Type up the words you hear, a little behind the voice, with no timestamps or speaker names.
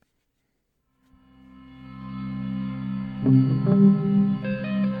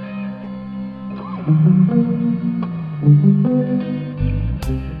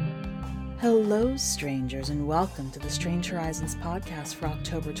Hello, strangers, and welcome to the Strange Horizons podcast for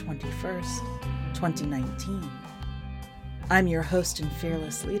October 21st, 2019. I'm your host and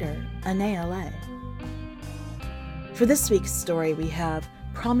fearless leader, Anaea Lay. For this week's story, we have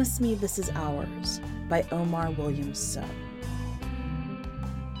Promise Me This Is Ours by Omar William Sow.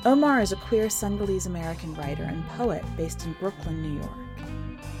 Omar is a queer Senegalese-American writer and poet based in Brooklyn, New York.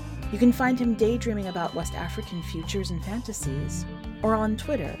 You can find him daydreaming about West African futures and fantasies, or on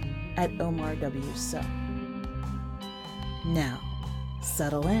Twitter at Omar W. Sow. Now,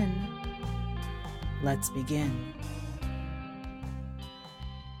 settle in. Let's begin.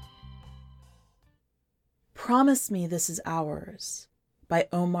 Promise Me This Is Ours by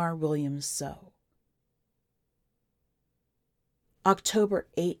Omar William Sow. October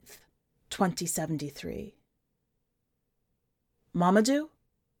 8th, 2073. Mamadou?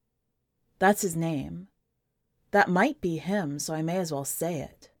 That's his name. That might be him, so I may as well say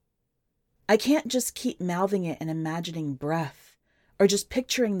it. I can't just keep mouthing it and imagining breath, or just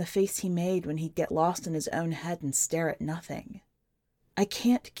picturing the face he made when he'd get lost in his own head and stare at nothing. I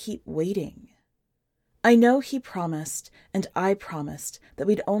can't keep waiting. I know he promised, and I promised, that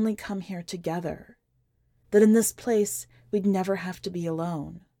we'd only come here together, that in this place we'd never have to be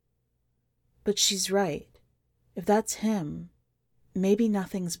alone. But she's right. If that's him, maybe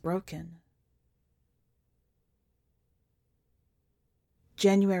nothing's broken.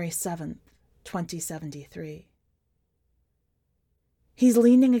 January 7th, 2073. He's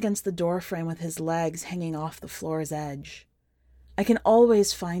leaning against the doorframe with his legs hanging off the floor's edge. I can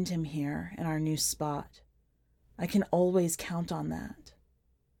always find him here in our new spot. I can always count on that.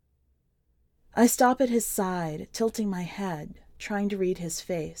 I stop at his side, tilting my head, trying to read his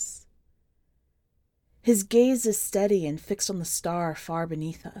face. His gaze is steady and fixed on the star far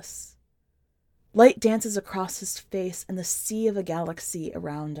beneath us. Light dances across his face and the sea of a galaxy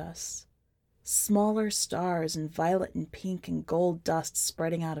around us. Smaller stars in violet and pink and gold dust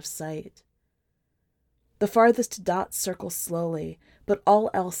spreading out of sight. The farthest dots circle slowly, but all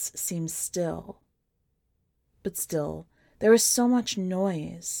else seems still. But still, there is so much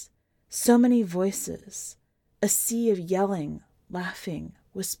noise, so many voices, a sea of yelling, laughing,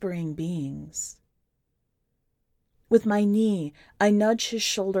 whispering beings. With my knee, I nudge his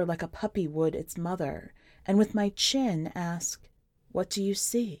shoulder like a puppy would its mother, and with my chin ask, "What do you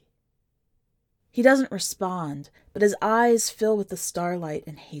see?" He doesn't respond, but his eyes fill with the starlight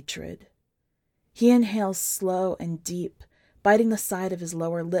and hatred. He inhales slow and deep, biting the side of his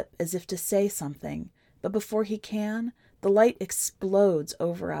lower lip as if to say something, but before he can, the light explodes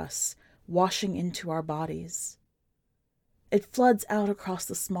over us, washing into our bodies. It floods out across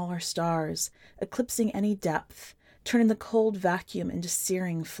the smaller stars, eclipsing any depth, turning the cold vacuum into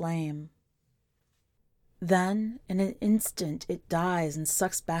searing flame. Then, in an instant, it dies and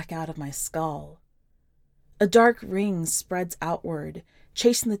sucks back out of my skull. A dark ring spreads outward,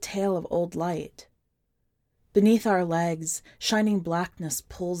 chasing the tail of old light. Beneath our legs, shining blackness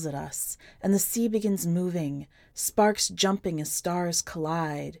pulls at us, and the sea begins moving, sparks jumping as stars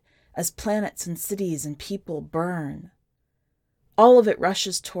collide, as planets and cities and people burn. All of it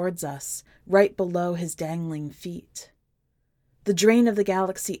rushes towards us, right below his dangling feet. The drain of the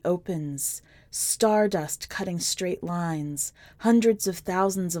galaxy opens, stardust cutting straight lines, hundreds of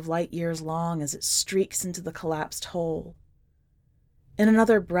thousands of light years long as it streaks into the collapsed hole. In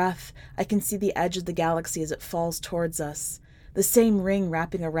another breath, I can see the edge of the galaxy as it falls towards us, the same ring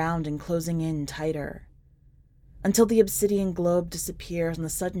wrapping around and closing in tighter, until the obsidian globe disappears and the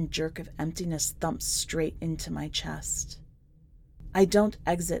sudden jerk of emptiness thumps straight into my chest. I don't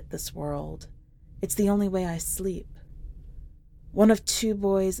exit this world. It's the only way I sleep. One of two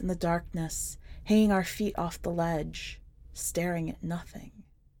boys in the darkness, hanging our feet off the ledge, staring at nothing.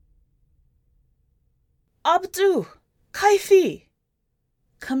 "Abdu! Kaifi!"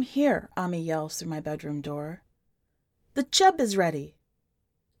 "Come here," Ami yells through my bedroom door. "The cheb is ready."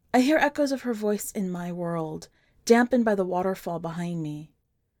 I hear echoes of her voice in my world, dampened by the waterfall behind me.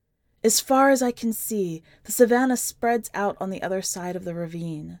 As far as I can see, the savannah spreads out on the other side of the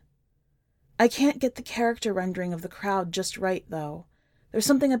ravine. I can't get the character rendering of the crowd just right, though. There's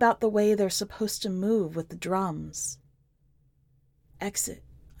something about the way they're supposed to move with the drums. "Exit,"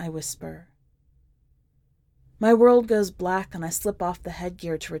 I whisper. My world goes black and I slip off the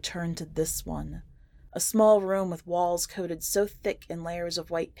headgear to return to this one, a small room with walls coated so thick in layers of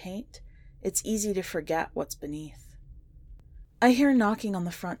white paint, it's easy to forget what's beneath. I hear knocking on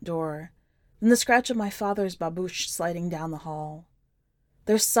the front door, then the scratch of my father's babouche sliding down the hall.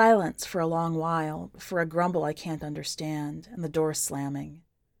 There's silence for a long while, before a grumble I can't understand, and the door slamming.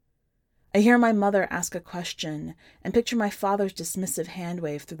 I hear my mother ask a question, and picture my father's dismissive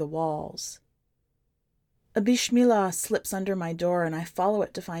hand-wave through the walls. A bishmillah slips under my door, and I follow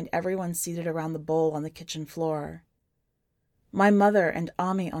it to find everyone seated around the bowl on the kitchen floor. My mother and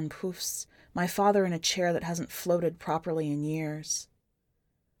Ami on poufs, my father in a chair that hasn't floated properly in years.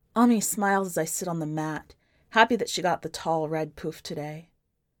 Ami smiles as I sit on the mat, happy that she got the tall red pouf today.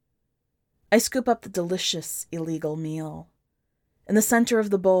 I scoop up the delicious, illegal meal. In the center of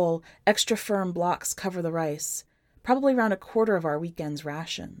the bowl, extra firm blocks cover the rice, probably around a quarter of our weekend's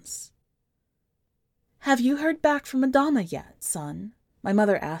rations. "Have you heard back from Adama yet, son?" my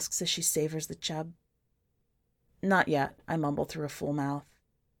mother asks as she savors the chub. "Not yet," I mumble through a full mouth.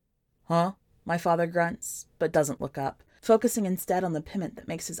 "Huh?" my father grunts, but doesn't look up, focusing instead on the piment that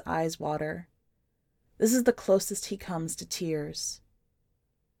makes his eyes water. This is the closest he comes to tears.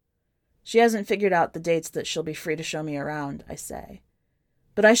 "She hasn't figured out the dates that she'll be free to show me around," I say.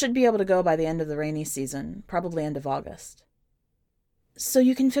 "But I should be able to go by the end of the rainy season, probably end of August." "So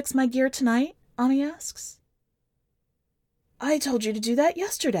you can fix my gear tonight?" Ami asks. "I told you to do that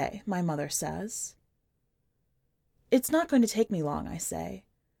yesterday," my mother says. "It's not going to take me long," I say.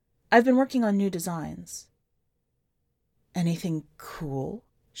 "I've been working on new designs." "Anything cool?"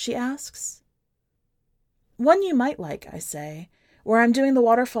 she asks. "One you might like," I say, "where I'm doing the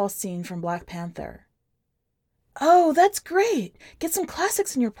waterfall scene from Black Panther." "Oh, that's great! Get some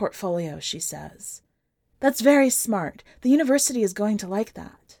classics in your portfolio," she says. "That's very smart. The university is going to like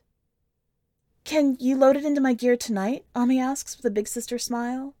that." "Can you load it into my gear tonight?" Ami asks with a big sister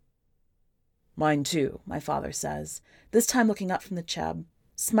smile. "Mine too," my father says, this time looking up from the chub,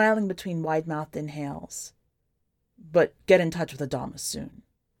 smiling between wide-mouthed inhales. "But get in touch with Adama soon.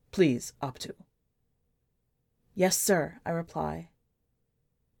 Please, Abtu." "Yes, sir," I reply.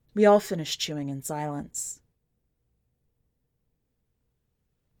 We all finish chewing in silence.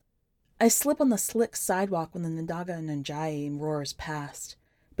 I slip on the slick sidewalk when the Nadaga Nanjai roars past,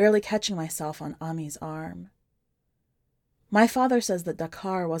 barely catching myself on Ami's arm. My father says that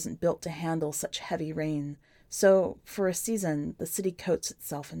Dakar wasn't built to handle such heavy rain, so, for a season, the city coats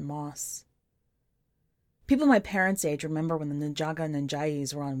itself in moss. People my parents' age remember when the Nadaga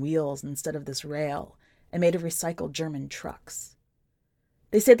Nanjais were on wheels instead of this rail, and made of recycled German trucks.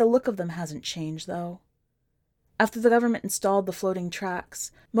 They say the look of them hasn't changed, though. After the government installed the floating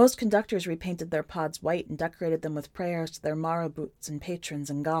tracks, most conductors repainted their pods white and decorated them with prayers to their marabouts and patrons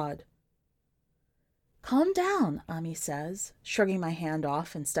and God. "Calm down," Ami says, shrugging my hand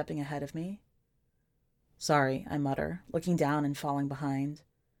off and stepping ahead of me. "Sorry," I mutter, looking down and falling behind.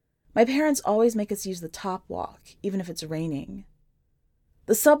 My parents always make us use the top walk, even if it's raining.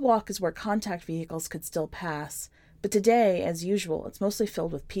 The subwalk is where contact vehicles could still pass, but today, as usual, it's mostly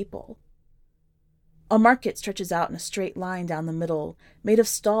filled with people. A market stretches out in a straight line down the middle, made of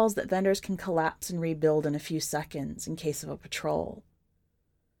stalls that vendors can collapse and rebuild in a few seconds in case of a patrol.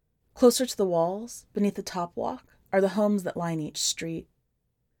 Closer to the walls, beneath the top walk, are the homes that line each street.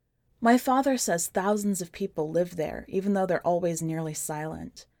 My father says thousands of people live there, even though they're always nearly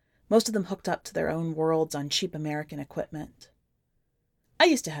silent, most of them hooked up to their own worlds on cheap American equipment. I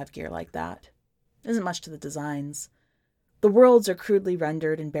used to have gear like that. Isn't much to the designs. The worlds are crudely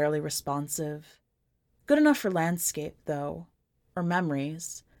rendered and barely responsive. Good enough for landscape, though, or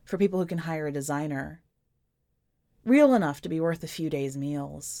memories, for people who can hire a designer. Real enough to be worth a few days'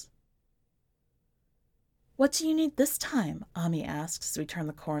 meals. "What do you need this time?" Ami asks as we turn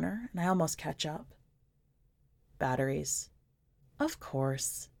the corner, and I almost catch up. "Batteries." "Of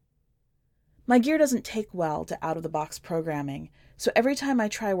course." My gear doesn't take well to out-of-the-box programming, so every time I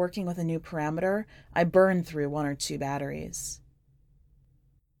try working with a new parameter, I burn through 1 or 2 batteries.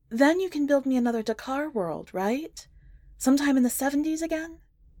 "Then you can build me another Dakar world, right? Sometime in the 70s again?"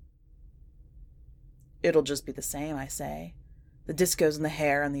 "It'll just be the same," I say. "The discos and the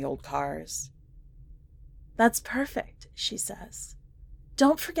hair and the old cars." "That's perfect," she says.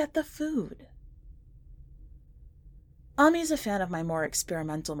 "Don't forget the food." Ami's a fan of my more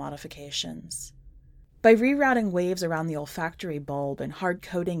experimental modifications. By rerouting waves around the olfactory bulb and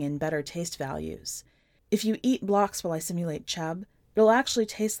hard-coding in better taste values, if you eat blocks while I simulate chub, it'll actually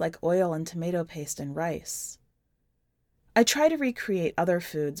taste like oil and tomato paste and rice. I try to recreate other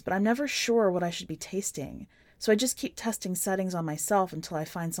foods, but I'm never sure what I should be tasting, so I just keep testing settings on myself until I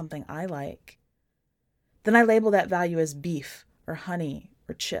find something I like. Then I label that value as beef, or honey,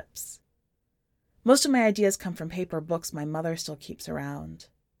 or chips. Most of my ideas come from paper books my mother still keeps around.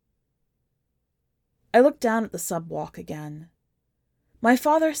 I look down at the subwalk again. My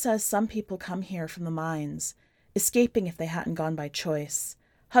father says some people come here from the mines, escaping if they hadn't gone by choice,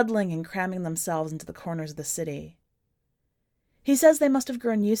 huddling and cramming themselves into the corners of the city. He says they must have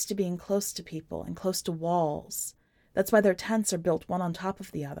grown used to being close to people and close to walls. That's why their tents are built one on top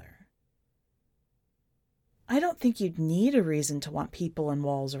of the other. I don't think you'd need a reason to want people and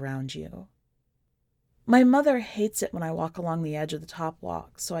walls around you. My mother hates it when I walk along the edge of the top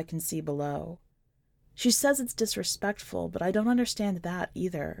walk so I can see below. She says it's disrespectful, but I don't understand that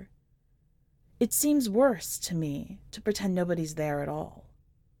either. It seems worse to me to pretend nobody's there at all.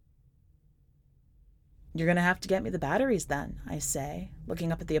 You're going to have to get me the batteries then, I say,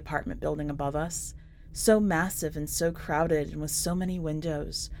 looking up at the apartment building above us, so massive and so crowded and with so many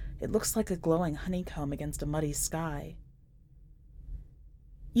windows, it looks like a glowing honeycomb against a muddy sky.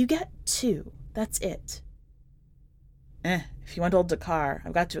 You get 2, that's it. If you want old Dakar,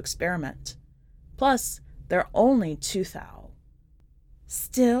 I've got to experiment. Plus, they're only 2,000.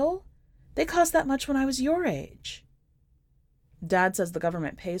 Still? They cost that much when I was your age. Dad says the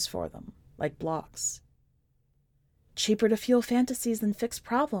government pays for them, like blocks. Cheaper to fuel fantasies than fix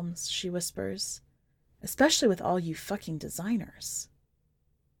problems, she whispers. Especially with all you fucking designers.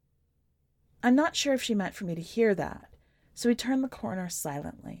 I'm not sure if she meant for me to hear that, so we turn the corner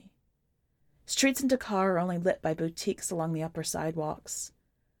silently. Streets in Dakar are only lit by boutiques along the upper sidewalks.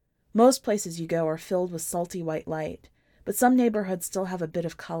 Most places you go are filled with salty white light, but some neighborhoods still have a bit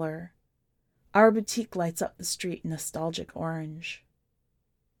of color. Our boutique lights up the street in nostalgic orange.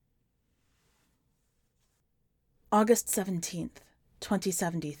 August 17th,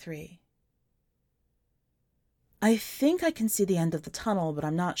 2073. I think I can see the end of the tunnel, but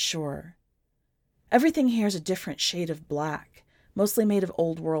I'm not sure. Everything here is a different shade of black, mostly made of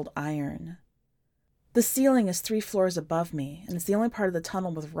old-world iron. The ceiling is 3 floors above me, and it's the only part of the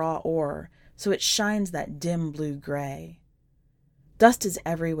tunnel with raw ore, so it shines that dim blue-gray. Dust is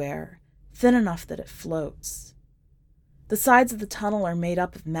everywhere, thin enough that it floats. The sides of the tunnel are made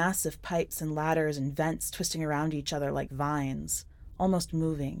up of massive pipes and ladders and vents twisting around each other like vines, almost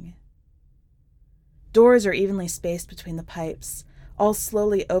moving. Doors are evenly spaced between the pipes, all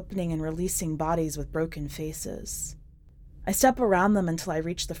slowly opening and releasing bodies with broken faces. I step around them until I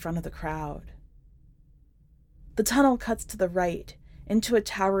reach the front of the crowd. The tunnel cuts to the right, into a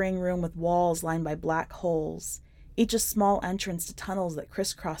towering room with walls lined by black holes, each a small entrance to tunnels that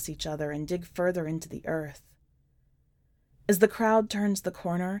crisscross each other and dig further into the earth. As the crowd turns the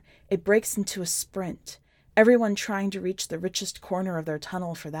corner, it breaks into a sprint, everyone trying to reach the richest corner of their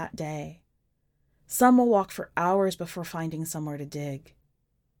tunnel for that day. Some will walk for hours before finding somewhere to dig.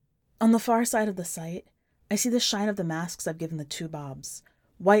 On the far side of the site, I see the shine of the masks I've given the 2 bobs,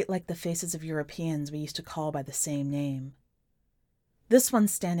 white like the faces of Europeans we used to call by the same name. This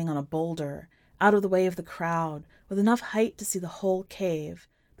one's standing on a boulder, out of the way of the crowd, with enough height to see the whole cave,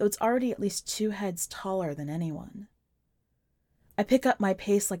 though it's already at least 2 heads taller than anyone. I pick up my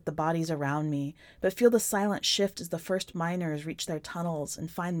pace like the bodies around me, but feel the silent shift as the first miners reach their tunnels and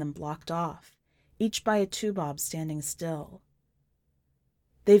find them blocked off, each by a 2-bob standing still.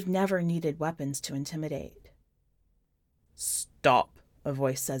 They've never needed weapons to intimidate. "Stop," a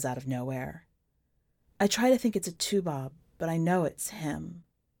voice says out of nowhere. I try to think it's a 2-bob, but I know it's him.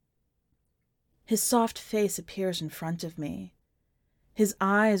 His soft face appears in front of me. His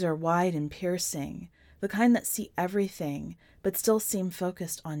eyes are wide and piercing, the kind that see everything, but still seem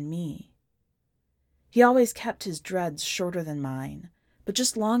focused on me. He always kept his dreads shorter than mine, but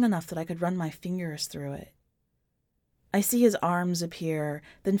just long enough that I could run my fingers through it. I see his arms appear,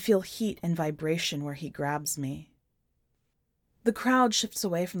 then feel heat and vibration where he grabs me. The crowd shifts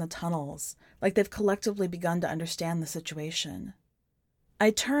away from the tunnels, like they've collectively begun to understand the situation.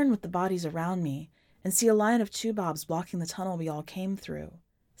 I turn with the bodies around me and see a line of 2-bobs blocking the tunnel we all came through,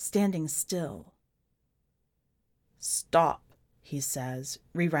 standing still. "Stop," he says,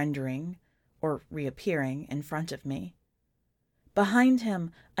 re-rendering, or reappearing, in front of me. Behind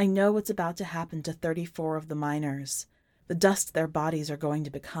him, I know what's about to happen to 34 of the miners, the dust their bodies are going to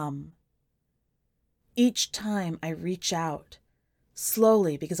become. Each time I reach out,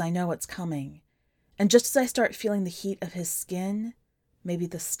 slowly because I know what's coming, and just as I start feeling the heat of his skin, maybe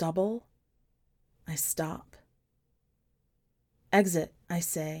the stubble, I stop. "Exit," I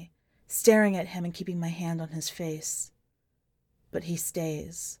say, staring at him and keeping my hand on his face. But he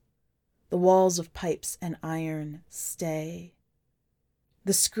stays. The walls of pipes and iron stay.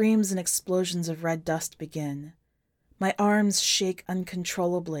 The screams and explosions of red dust begin. My arms shake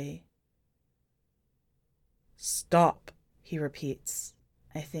uncontrollably. "Stop," he repeats,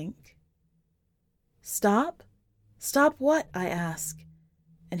 I think. "Stop? Stop what?" I ask,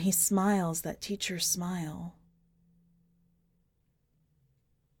 and he smiles that teacher's smile.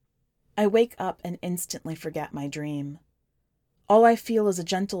 I wake up and instantly forget my dream. All I feel is a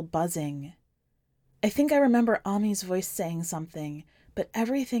gentle buzzing. I think I remember Ami's voice saying something, but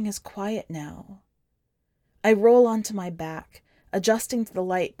everything is quiet now. I roll onto my back, adjusting to the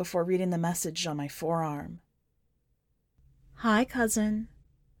light before reading the message on my forearm. Hi, cousin.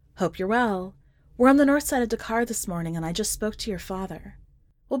 Hope you're well. We're on the north side of Dakar this morning, and I just spoke to your father.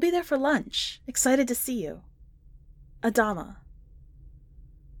 We'll be there for lunch. Excited to see you. Adama.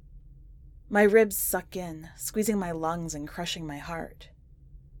 My ribs suck in, squeezing my lungs and crushing my heart.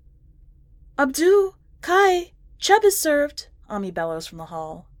 Abdu, Kai, Cheb is served, Ami bellows from the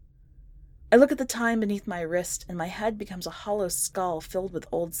hall. I look at the time beneath my wrist, and my head becomes a hollow skull filled with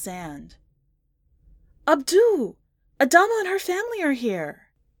old sand. Abdu! Adama and her family are here!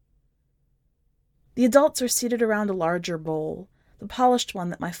 The adults are seated around a larger bowl, the polished one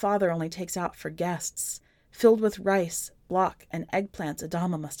that my father only takes out for guests, filled with rice, block, and eggplants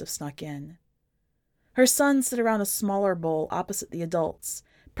Adama must have snuck in. Her sons sit around a smaller bowl opposite the adults,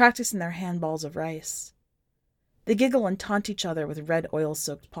 practicing their handballs of rice. They giggle and taunt each other with red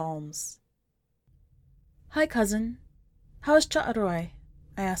oil-soaked palms. Hi, cousin. How is Cha'aroy?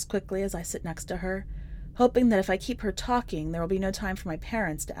 I ask quickly as I sit next to her, hoping that if I keep her talking, there will be no time for my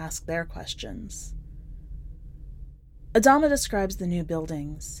parents to ask their questions. Adama describes the new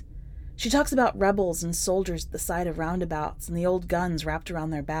buildings. She talks about rebels and soldiers at the side of roundabouts and the old guns wrapped around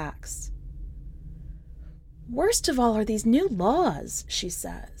their backs. Worst of all are these new laws, she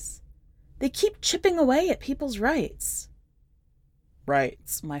says. They keep chipping away at people's rights.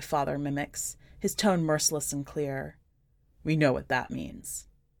 Rights, my father mimics, his tone merciless and clear. We know what that means.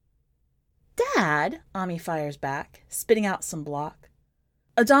 Dad, Ami fires back, spitting out some block.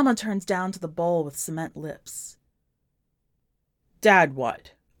 Adama turns down to the bowl with cement lips. Dad,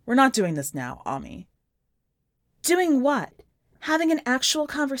 what? We're not doing this now, Ami. Doing what? Having an actual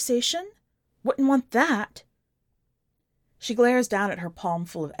conversation? Wouldn't want that. She glares down at her palm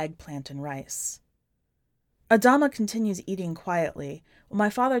full of eggplant and rice. Adama continues eating quietly, while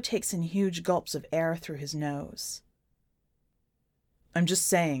my father takes in huge gulps of air through his nose. I'm just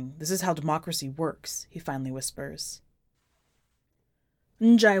saying, this is how democracy works, he finally whispers.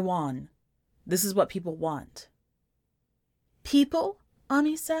 Njaiwan, this is what people want. People?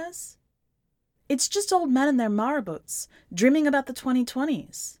 Ami says. It's just old men in their marabouts, dreaming about the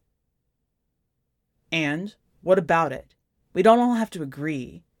 2020s. And? What about it? We don't all have to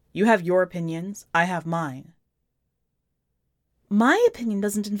agree. You have your opinions, I have mine. My opinion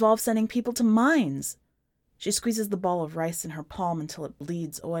doesn't involve sending people to mines. She squeezes the ball of rice in her palm until it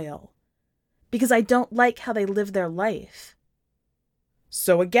bleeds oil. Because I don't like how they live their life.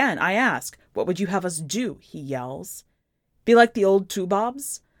 So again, I ask, what would you have us do? He yells. Be like the old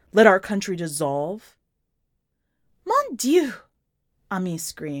Tubobs? Let our country dissolve? Mon Dieu! Ami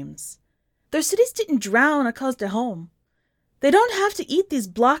screams. Their cities didn't drown à cause de home. They don't have to eat these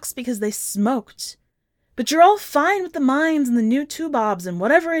blocks because they smoked. But you're all fine with the mines and the new Tubobs and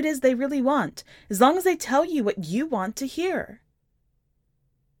whatever it is they really want, as long as they tell you what you want to hear.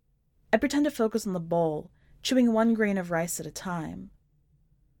 I pretend to focus on the bowl, chewing one grain of rice at a time.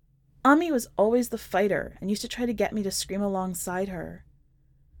 Ami was always the fighter and used to try to get me to scream alongside her.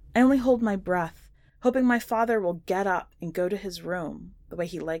 I only hold my breath, hoping my father will get up and go to his room, the way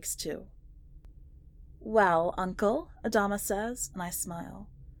he likes to. Well, Uncle, Adama says, and I smile.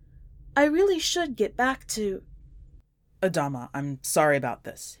 I really should get back to... Adama, I'm sorry about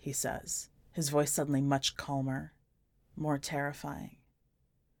this, he says, his voice suddenly much calmer, more terrifying.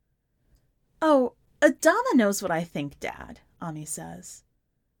 Oh, Adama knows what I think, Dad, Ami says.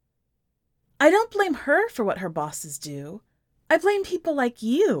 I don't blame her for what her bosses do. I blame people like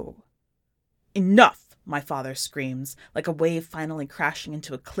you. Enough! My father screams, like a wave finally crashing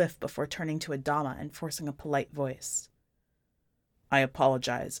into a cliff before turning to Adama and forcing a polite voice. I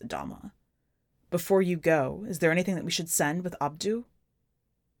apologize, Adama. Before you go, is there anything that we should send with Abdu?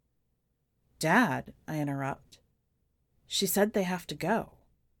 Dad, I interrupt. She said they have to go.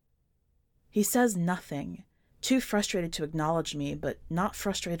 He says nothing, too frustrated to acknowledge me, but not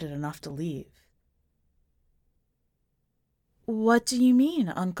frustrated enough to leave. What do you mean,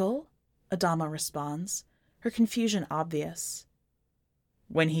 Uncle? Adama responds, her confusion obvious.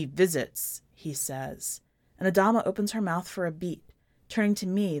 When he visits, he says, and Adama opens her mouth for a beat, turning to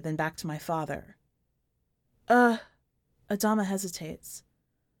me, then back to my father. Adama hesitates.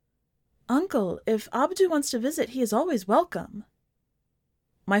 Uncle, if Abdu wants to visit, he is always welcome.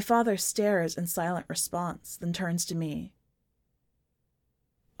 My father stares in silent response, then turns to me.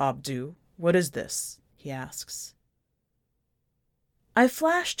 Abdu, what is this? He asks. I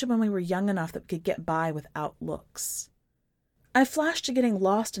flashed to when we were young enough that we could get by without looks. I flashed to getting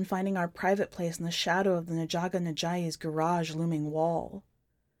lost and finding our private place in the shadow of the Najaga Najayi's garage looming wall.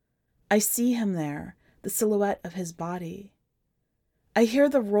 I see him there, the silhouette of his body. I hear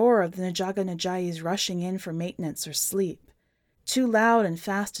the roar of the Najaga Najayis rushing in for maintenance or sleep, too loud and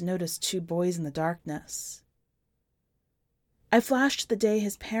fast to notice two boys in the darkness. I flashed to the day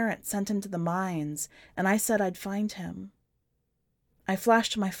his parents sent him to the mines, and I said I'd find him. I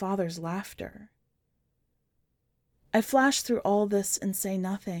flashed to my father's laughter. I flash through all this and say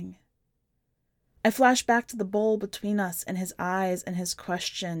nothing. I flash back to the bowl between us and his eyes and his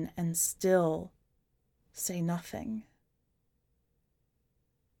question and still say nothing.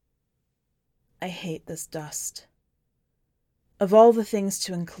 I hate this dust. Of all the things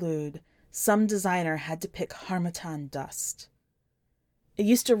to include, some designer had to pick harmattan dust. It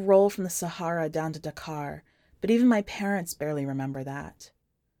used to roll from the Sahara down to Dakar, but even my parents barely remember that.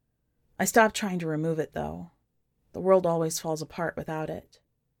 I stopped trying to remove it, though. The world always falls apart without it.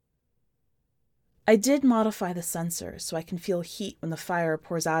 I did modify the sensor so I can feel heat when the fire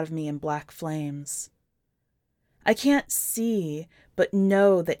pours out of me in black flames. I can't see, but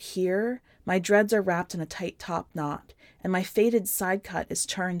know that here my dreads are wrapped in a tight top knot, and my faded side cut is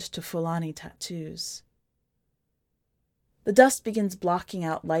turned to Fulani tattoos. The dust begins blocking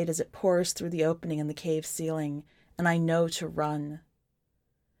out light as it pours through the opening in the cave ceiling, and I know to run.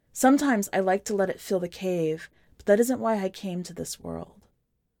 Sometimes I like to let it fill the cave, but that isn't why I came to this world.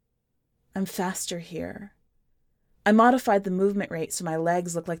 I'm faster here. I modified the movement rate so my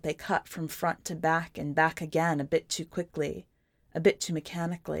legs look like they cut from front to back and back again a bit too quickly, a bit too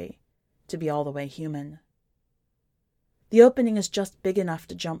mechanically, to be all the way human. The opening is just big enough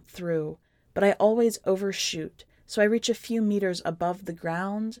to jump through, but I always overshoot, so I reach a few meters above the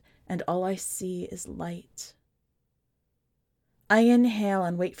ground, and all I see is light. I inhale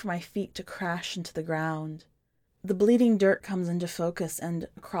and wait for my feet to crash into the ground. The bleeding dirt comes into focus, and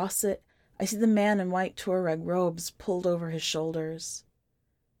across it, I see the man in white Tuareg robes pulled over his shoulders.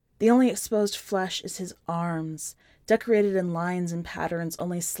 The only exposed flesh is his arms, decorated in lines and patterns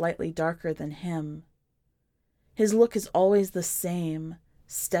only slightly darker than him. His look is always the same,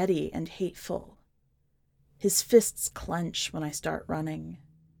 steady and hateful. His fists clench when I start running.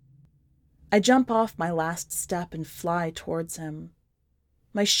 I jump off my last step and fly towards him.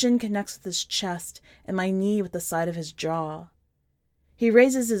 My shin connects with his chest and my knee with the side of his jaw. He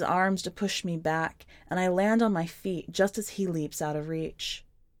raises his arms to push me back, and I land on my feet just as he leaps out of reach.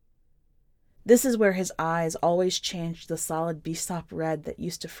 This is where his eyes always change the solid bisop red that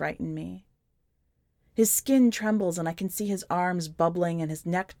used to frighten me. His skin trembles and I can see his arms bubbling and his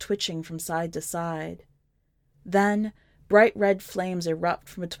neck twitching from side to side. Then, bright red flames erupt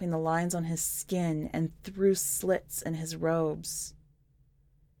from between the lines on his skin and through slits in his robes.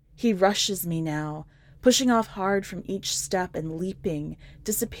 He rushes me now, pushing off hard from each step and leaping,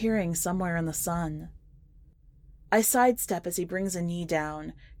 disappearing somewhere in the sun. I sidestep as he brings a knee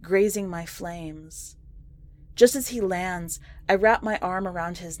down, grazing my flames. Just as he lands, I wrap my arm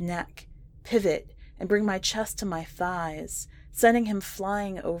around his neck, pivot, and bring my chest to my thighs, sending him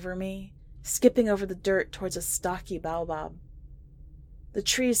flying over me, skipping over the dirt towards a stocky baobab. The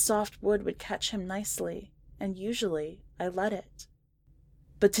tree's soft wood would catch him nicely, and usually I let it.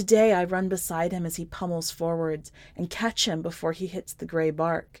 But today I run beside him as he pummels forwards and catch him before he hits the gray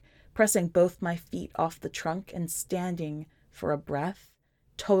bark, pressing both my feet off the trunk and standing, for a breath,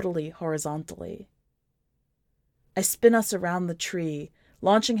 totally horizontally. I spin us around the tree,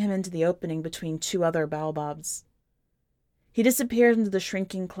 launching him into the opening between two other baobabs. He disappears into the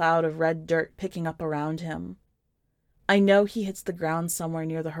shrinking cloud of red dirt picking up around him. I know he hits the ground somewhere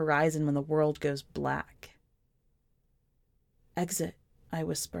near the horizon when the world goes black. Exit, I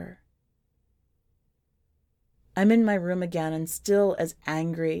whisper. I'm in my room again and still as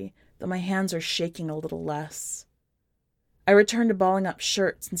angry, though my hands are shaking a little less. I return to balling up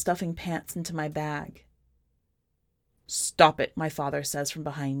shirts and stuffing pants into my bag. "Stop it," my father says from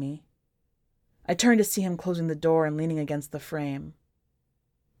behind me. I turn to see him closing the door and leaning against the frame.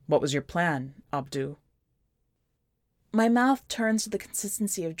 "What was your plan, Abdu?" My mouth turns to the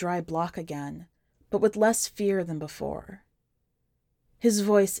consistency of dry block again, but with less fear than before. His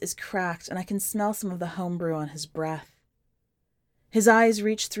voice is cracked, and I can smell some of the homebrew on his breath. His eyes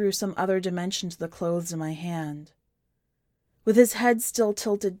reach through some other dimension to the clothes in my hand. With his head still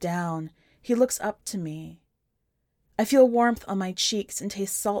tilted down, he looks up to me. I feel warmth on my cheeks and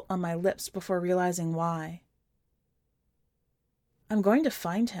taste salt on my lips before realizing why. "I'm going to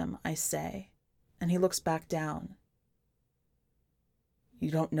find him," I say, and he looks back down. "You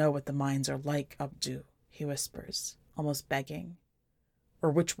don't know what the mines are like, Abdu," he whispers, almost begging,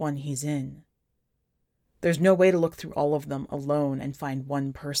 "or which one he's in. There's no way to look through all of them alone and find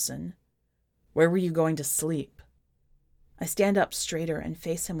one person. Where were you going to sleep? I stand up straighter and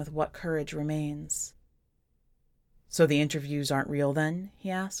face him with what courage remains. So the interviews aren't real then?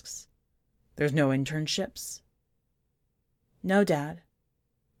 He asks. There's no internships? No, Dad.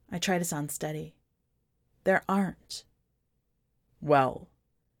 I try to sound steady. There aren't. Well.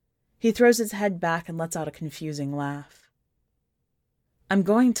 He throws his head back and lets out a confusing laugh. I'm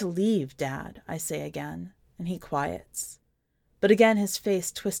going to leave, Dad, I say again, and he quiets. But again his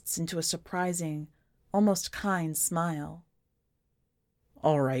face twists into a surprising, almost kind smile.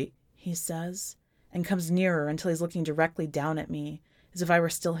 All right, he says, and comes nearer until he's looking directly down at me, as if I were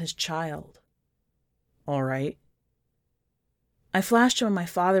still his child. All right. I flashed him when my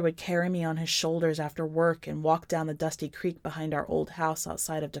father would carry me on his shoulders after work and walk down the dusty creek behind our old house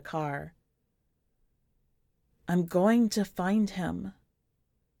outside of Dakar. I'm going to find him.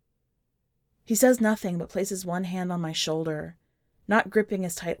 He says nothing but places one hand on my shoulder, not gripping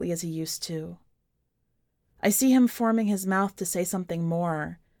as tightly as he used to. I see him forming his mouth to say something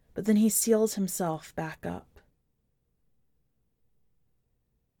more, but then he seals himself back up.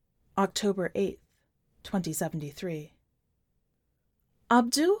 October 8th, 2073.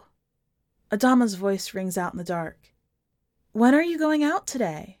 Abdu? Adama's voice rings out in the dark. When are you going out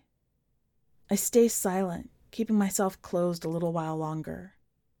today? I stay silent, keeping myself closed a little while longer.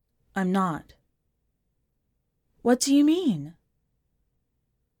 I'm not. What do you mean?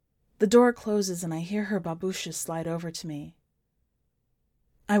 The door closes and I hear her babusha slide over to me.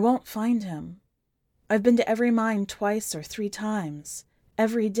 I won't find him. I've been to every mine 2 or 3 times,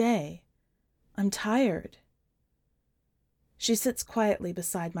 every day. I'm tired. She sits quietly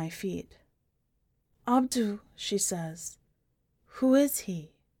beside my feet. Abdu, she says. Who is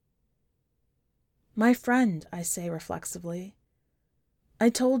he? My friend, I say reflexively. I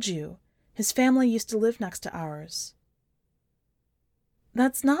told you, his family used to live next to ours.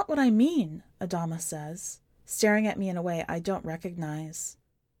 That's not what I mean, Adama says, staring at me in a way I don't recognize.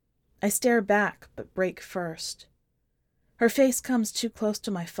 I stare back, but break first. Her face comes too close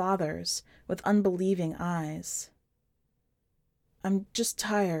to my father's, with unbelieving eyes. I'm just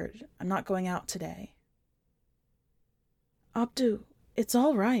tired. I'm not going out today. Abdu, it's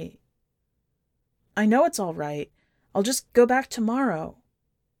all right. I know it's all right. I'll just go back tomorrow.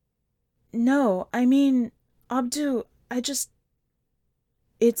 No, I mean, Abdu,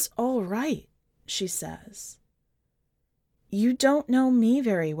 It's all right, she says. You don't know me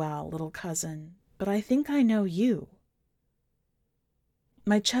very well, little cousin, but I think I know you.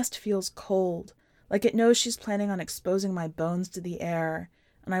 My chest feels cold, like it knows she's planning on exposing my bones to the air,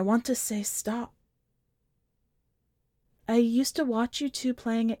 and I want to say stop. I used to watch you two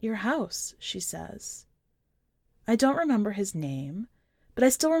playing at your house, she says. I don't remember his name, but I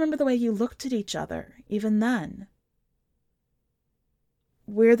still remember the way you looked at each other, even then.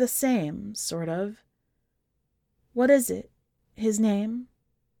 We're the same, sort of. What is it? His name?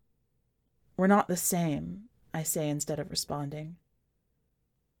 We're not the same, I say instead of responding.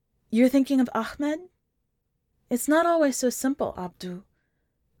 You're thinking of Ahmed? It's not always so simple, Abdu,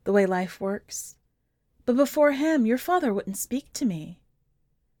 the way life works. But before him, your father wouldn't speak to me.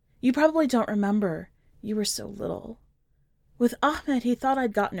 You probably don't remember. You were so little. With Ahmed, he thought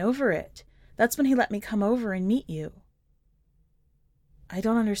I'd gotten over it. That's when he let me come over and meet you. I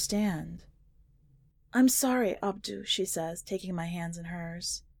don't understand. I'm sorry, Abdu, she says, taking my hands in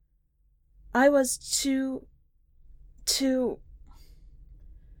hers. I was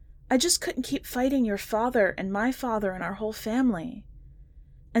I just couldn't keep fighting your father and my father and our whole family.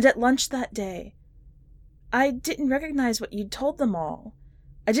 And at lunch that day, I didn't recognize what you'd told them all.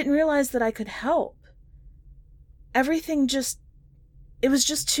 I didn't realize that I could help. Everything it was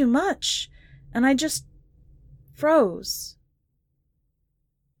just too much, and I just froze.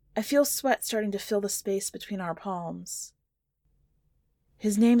 I feel sweat starting to fill the space between our palms.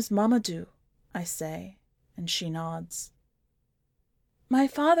 His name's Mamadou, I say, and she nods. My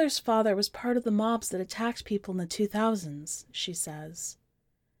father's father was part of the mobs that attacked people in the 2000s, she says.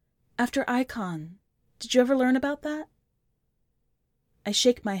 After Icon, did you ever learn about that? I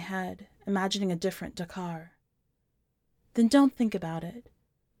shake my head, imagining a different Dakar. Then don't think about it.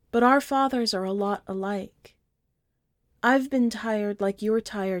 But our fathers are a lot alike. I've been tired like you're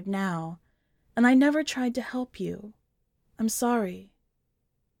tired now, and I never tried to help you. I'm sorry.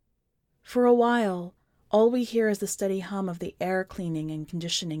 For a while, all we hear is the steady hum of the air cleaning and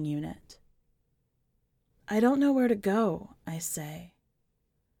conditioning unit. I don't know where to go, I say.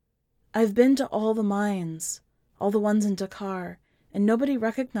 I've been to all the mines, all the ones in Dakar, and nobody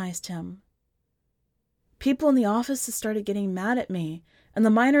recognized him. People in the offices started getting mad at me, and the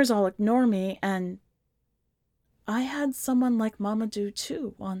miners all ignore me, and I had someone like Mamadou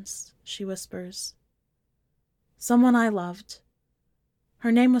too once, she whispers. Someone I loved.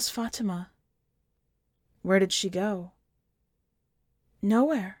 Her name was Fatima. Where did she go?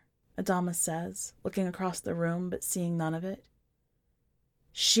 Nowhere, Adama says, looking across the room but seeing none of it.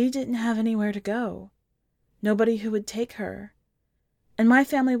 She didn't have anywhere to go. Nobody who would take her. And my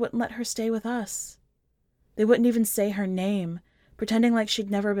family wouldn't let her stay with us. They wouldn't even say her name, pretending like she'd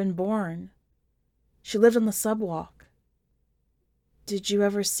never been born. She lived on the subwalk. Did you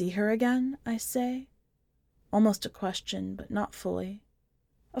ever see her again? I say. Almost a question, but not fully.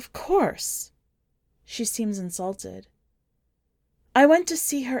 Of course. She seems insulted. I went to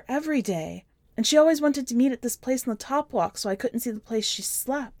see her every day, and she always wanted to meet at this place on the top walk so I couldn't see the place she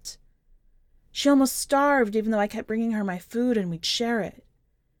slept. She almost starved even though I kept bringing her my food and we'd share it.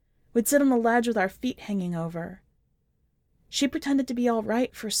 We'd sit on the ledge with our feet hanging over. She pretended to be all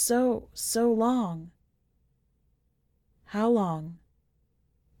right for so long. How long?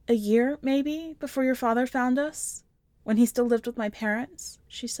 A year, maybe, before your father found us, when he still lived with my parents,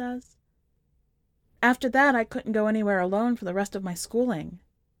 she says. After that, I couldn't go anywhere alone for the rest of my schooling.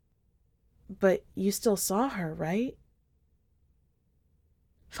 But you still saw her, right?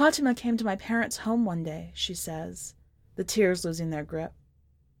 Fatima came to my parents' home one day, she says, the tears losing their grip.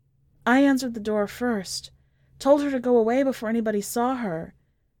 I answered the door first, told her to go away before anybody saw her,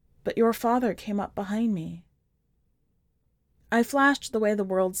 but your father came up behind me. I flashed the way the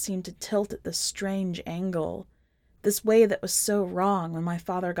world seemed to tilt at this strange angle, this way that was so wrong when my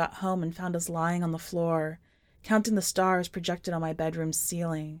father got home and found us lying on the floor, counting the stars projected on my bedroom's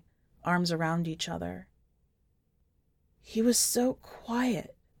ceiling, arms around each other. He was so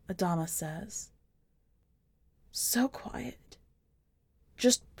quiet, Adama says. So quiet.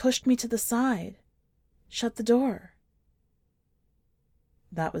 Just pushed me to the side, shut the door.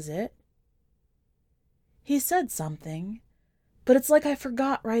 That was it? He said something, but it's like I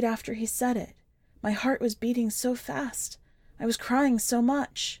forgot right after he said it. My heart was beating so fast. I was crying so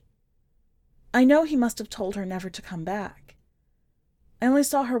much. I know he must have told her never to come back. I only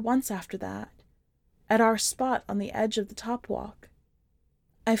saw her once after that, at our spot on the edge of the top walk.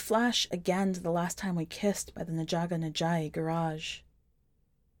 I flash again to the last time we kissed by the Najaga Najai garage.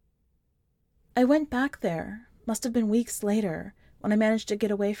 I went back there, must have been weeks later, when I managed to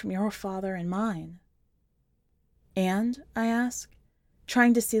get away from your father and mine. And, I ask,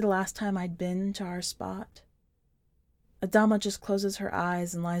 trying to see the last time I'd been to our spot. Adama just closes her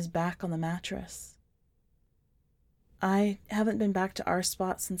eyes and lies back on the mattress. I haven't been back to our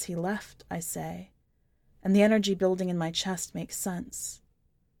spot since he left, I say, and the energy building in my chest makes sense.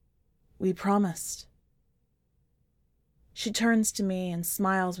 We promised. She turns to me and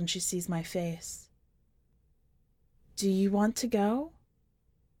smiles when she sees my face. Do you want to go?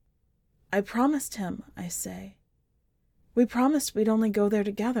 I promised him, I say. We promised we'd only go there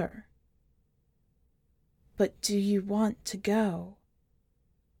together. But do you want to go?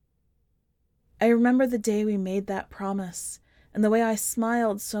 I remember the day we made that promise, and the way I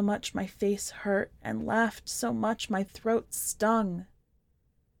smiled so much my face hurt and laughed so much my throat stung.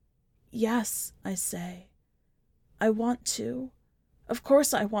 Yes, I say. I want to. Of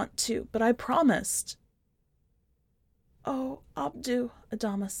course I want to, but I promised. Oh, Abdu,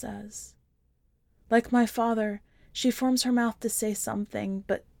 Adama says. Like my father, she forms her mouth to say something,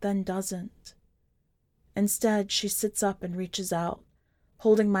 but then doesn't. Instead, she sits up and reaches out,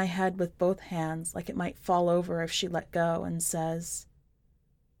 holding my head with both hands like it might fall over if she let go, and says,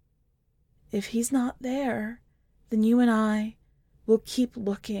 If he's not there, then you and I will keep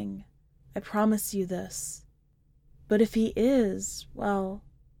looking. I promise you this. But if he is, well,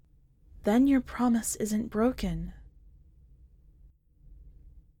 then your promise isn't broken.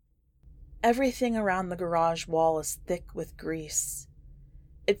 Everything around the garage wall is thick with grease.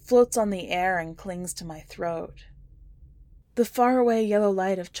 It floats on the air and clings to my throat. The faraway yellow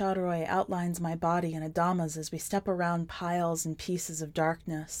light of Charoy outlines my body and Adama's as we step around piles and pieces of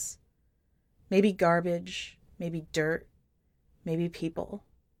darkness. Maybe garbage, maybe dirt, maybe people.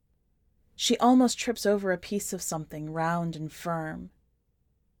 She almost trips over a piece of something round and firm.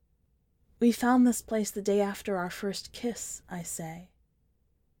 We found this place the day after our first kiss, I say.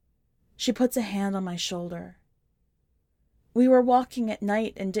 She puts a hand on my shoulder. We were walking at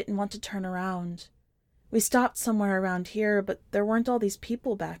night and didn't want to turn around. We stopped somewhere around here, but there weren't all these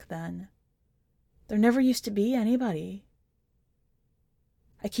people back then. There never used to be anybody.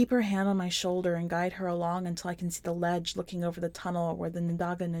 I keep her hand on my shoulder and guide her along until I can see the ledge looking over the tunnel where the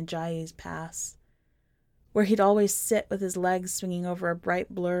Nadaga Najais pass, where he'd always sit with his legs swinging over a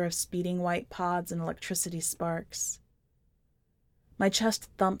bright blur of speeding white pods and electricity sparks. My chest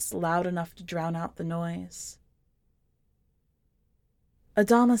thumps loud enough to drown out the noise.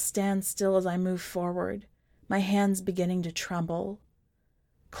 Adama stands still as I move forward, my hands beginning to tremble.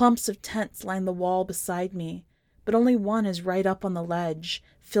 Clumps of tents line the wall beside me, but only one is right up on the ledge,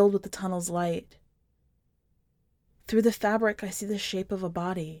 filled with the tunnel's light. Through the fabric, I see the shape of a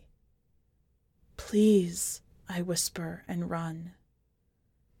body. "Please," I whisper and run.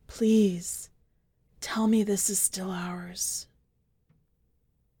 "Please, tell me this is still ours."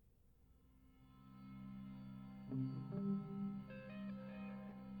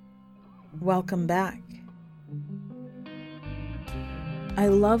 Welcome back. I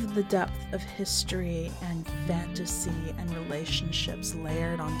love the depth of history and fantasy and relationships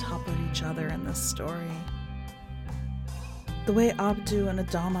layered on top of each other in this story. The way Abdu and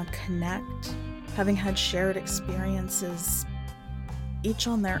Adama connect, having had shared experiences, each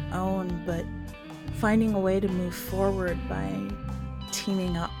on their own, but finding a way to move forward by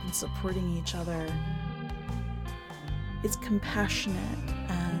teaming up and supporting each other. It's compassionate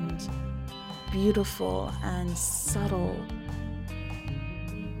and beautiful and subtle,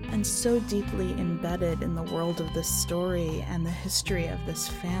 and so deeply embedded in the world of this story and the history of this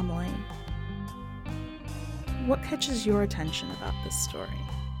family. What catches your attention about this story?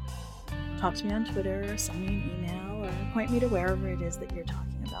 Talk to me on Twitter, or send me an email, or point me to wherever it is that you're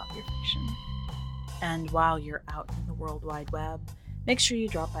talking about your fiction. And while you're out in the World Wide Web, make sure you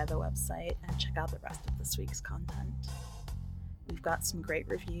drop by the website and check out the rest of this week's content. We've got some great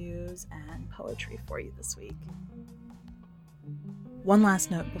reviews and poetry for you this week. One last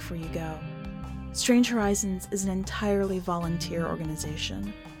note before you go. Strange Horizons is an entirely volunteer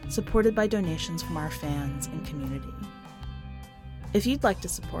organization, supported by donations from our fans and community. If you'd like to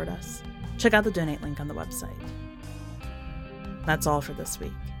support us, check out the donate link on the website. That's all for this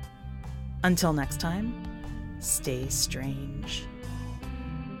week. Until next time, stay strange.